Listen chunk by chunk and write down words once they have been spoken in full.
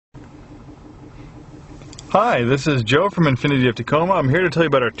Hi, this is Joe from Infiniti of Tacoma. I'm here to tell you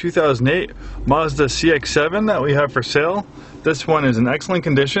about our 2008 Mazda CX-7 that we have for sale. This one is in excellent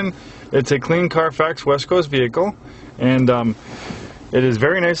condition. It's a clean Carfax West Coast vehicle, and it is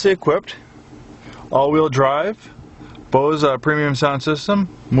very nicely equipped. All-wheel drive, Bose premium sound system,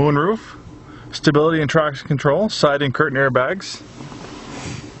 moonroof, stability and traction control, side and curtain airbags,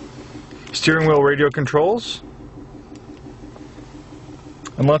 steering wheel radio controls,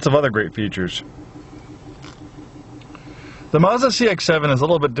 and lots of other great features. The Mazda CX-7 is a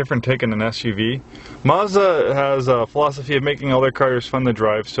little bit different take on an SUV. Mazda has a philosophy of making all their cars fun to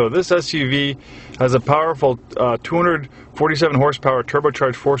drive, so this SUV has a powerful 247 horsepower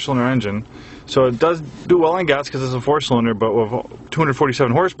turbocharged 4-cylinder engine. So it does do well on gas because it's a 4-cylinder, but with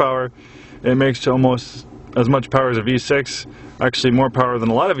 247 horsepower, it makes almost as much power as a V6, actually more power than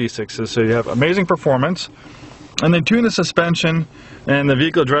a lot of V6s, so you have amazing performance. And they tune the suspension and the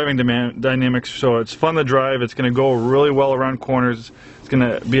vehicle driving dynamics so it's fun to drive, it's going to go really well around corners, it's going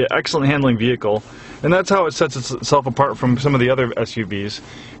to be an excellent handling vehicle. And that's how it sets itself apart from some of the other SUVs.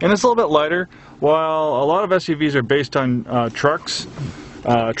 And it's a little bit lighter. While a lot of SUVs are based on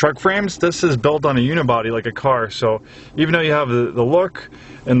truck frames, this is built on a unibody like a car. So even though you have the look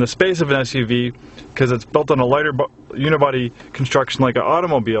and the space of an SUV, because it's built on a lighter unibody construction like an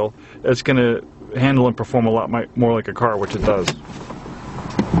automobile, it's going to handle and perform a lot more like a car, which it does.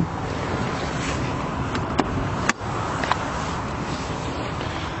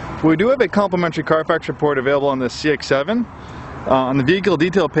 We do have a complimentary Carfax report available on the CX-7. On the vehicle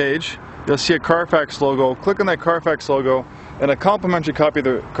detail page, you'll see a Carfax logo. Click on that Carfax logo and a complimentary copy of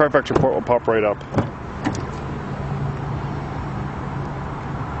the Carfax report will pop right up.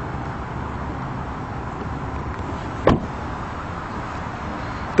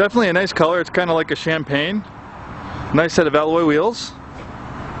 Definitely a nice color. It's kind of like a champagne. Nice set of alloy wheels.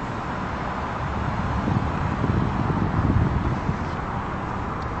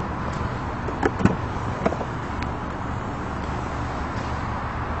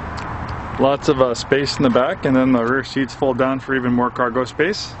 Lots of space in the back, and then the rear seats fold down for even more cargo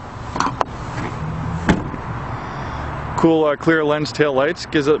space. Cool clear lens tail lights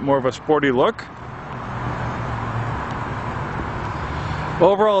gives it more of a sporty look.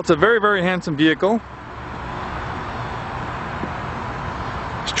 Overall, it's a very, very handsome vehicle.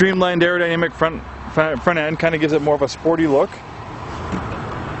 Streamlined aerodynamic front end kind of gives it more of a sporty look.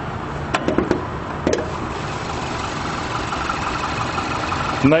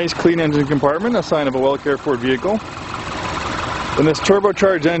 Nice clean engine compartment, a sign of a well cared for vehicle. And this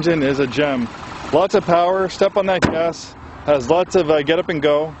turbocharged engine is a gem. Lots of power, step on that gas, has lots of get up and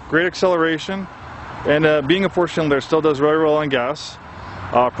go, great acceleration, and being a 4-cylinder still does really well on gas.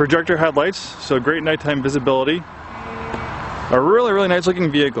 Projector headlights, so great nighttime visibility. A really, really nice looking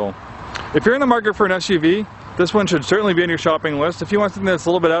vehicle. If you're in the market for an SUV, this one should certainly be on your shopping list. If you want something that's a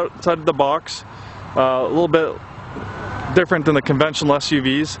little bit outside of the box, a little bit different than the conventional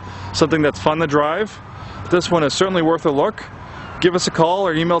SUVs, something that's fun to drive, this one is certainly worth a look. Give us a call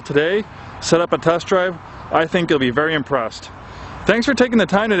or email today, set up a test drive. I think you'll be very impressed. Thanks for taking the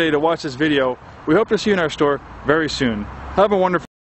time today to watch this video. We hope to see you in our store very soon. Have a wonderful